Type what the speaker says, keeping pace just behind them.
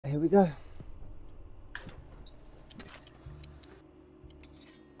go.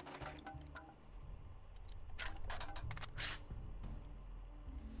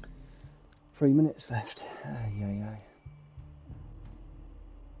 Three minutes left. Yeah.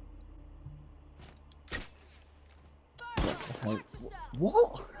 Okay.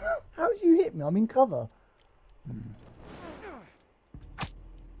 What? How did you hit me? I'm in cover.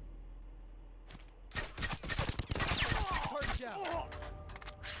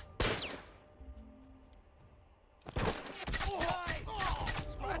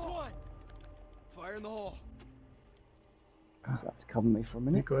 Scratch one. Fire in the hole. So that's cover me for a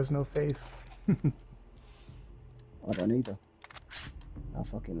minute. Nico has no face. I don't either. How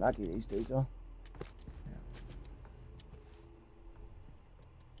fucking laggy these dudes are.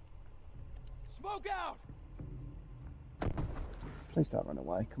 Smoke out. Please don't run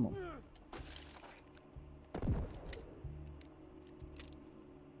away. Come on.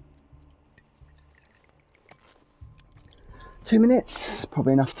 Two minutes.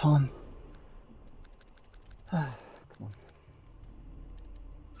 Probably enough time. Come on.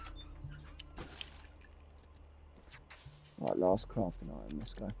 Right, last crafting item,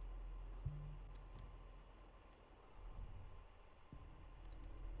 let's go.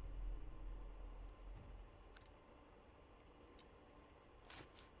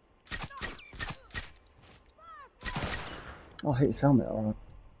 Oh, hit his helmet, alright.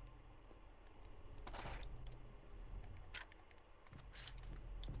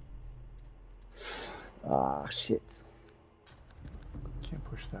 Ah, shit. Can't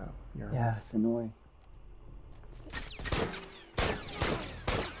push that. Yeah, it's annoying.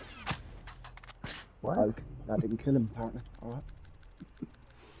 What? Oh, that didn't kill him, apparently. Alright.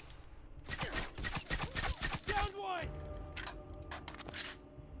 Down one.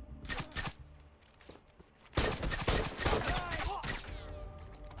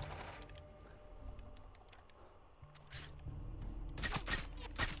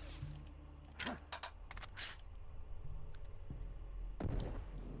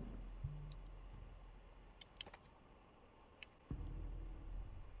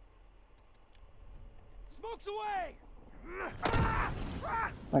 Smokes away.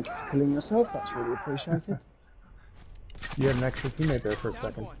 Thank you for killing yourself, that's really appreciated. You had an extra teammate there for a Down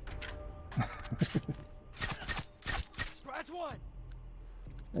second. one. Scratch one.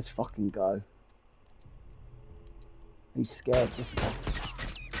 Let's fucking go. He's scared this stuff.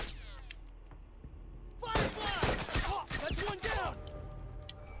 Firefly. Oh, that's one down.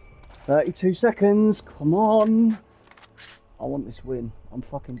 32 seconds, come on! I want this win. I'm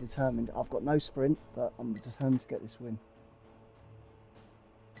fucking determined. I've got no sprint, but I'm determined to get this win.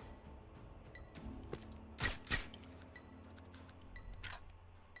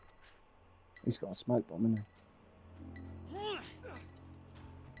 He's got a smoke bomb, hasn't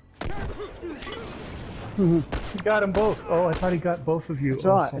he? He got them both. Oh, I thought he got both of you. It's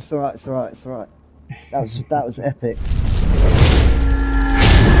alright, it's alright, it's alright, it's alright. That was epic.